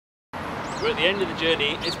We're at the end of the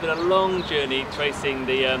journey. It's been a long journey tracing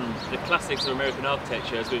the classics of American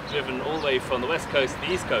architecture as we've driven all the way from the west coast to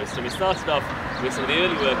the east coast. And we started off with some of the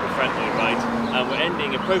early work of Frank Lloyd Wright, and we're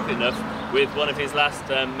ending, appropriate enough, with one of his last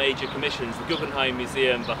major commissions, the Guggenheim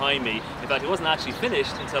Museum behind me. In fact, it wasn't actually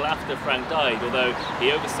finished until after Frank died, although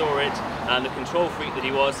he oversaw it, and the control freak that he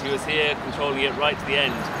was here controlling it right to the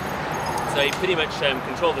end. So he pretty much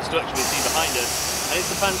controlled the structure we see behind us. And it's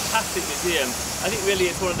a fantastic museum. I think really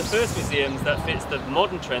it's one of the first museums that fits the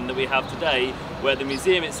modern trend that we have today, where the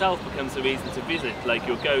museum itself becomes a reason to visit. Like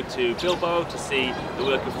you'll go to Bilbao to see the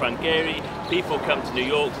work of Frank Gehry, people come to New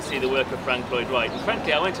York to see the work of Frank Lloyd Wright. And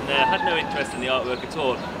frankly, I went in there, had no interest in the artwork at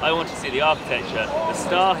all. I wanted to see the architecture. The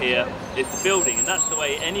star here is the building, and that's the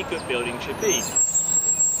way any good building should be.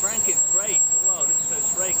 Frank is great. Wow, this is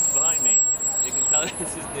those brakes behind me. You can tell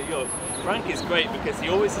this is New York. Frank is great because he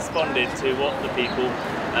always responded to what the people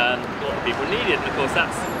needed, and of course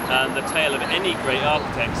that's the tale of any great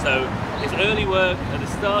architect. So his early work at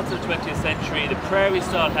the start of the 20th century, the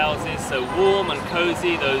prairie-style houses, so warm and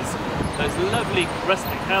cosy, those lovely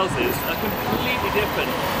rustic houses are completely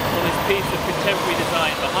different from this piece of contemporary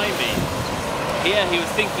design behind me. Here he was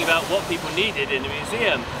thinking about what people needed in a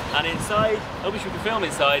museum, and inside, I wish we could film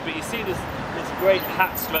inside, but you see this great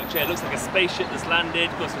hat structure. It looks like a spaceship that's landed.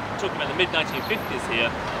 Of course, we're talking about the mid-1950s here.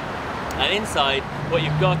 And inside, what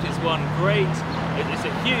you've got is it's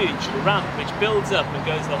a huge ramp which builds up and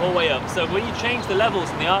goes the whole way up. So when you change the levels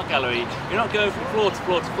in the art gallery, you're not going from floor to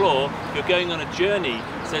floor to floor, you're going on a journey.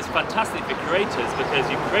 So it's fantastic for curators because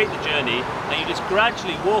you create the journey and you just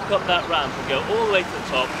gradually walk up that ramp and go all the way to the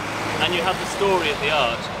top, and you have the story of the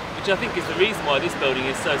art, which I think is the reason why this building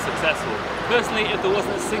is so successful. Personally, if there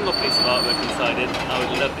wasn't a single piece of artwork inside it, I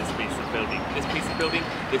would love this piece of building.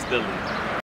 This building.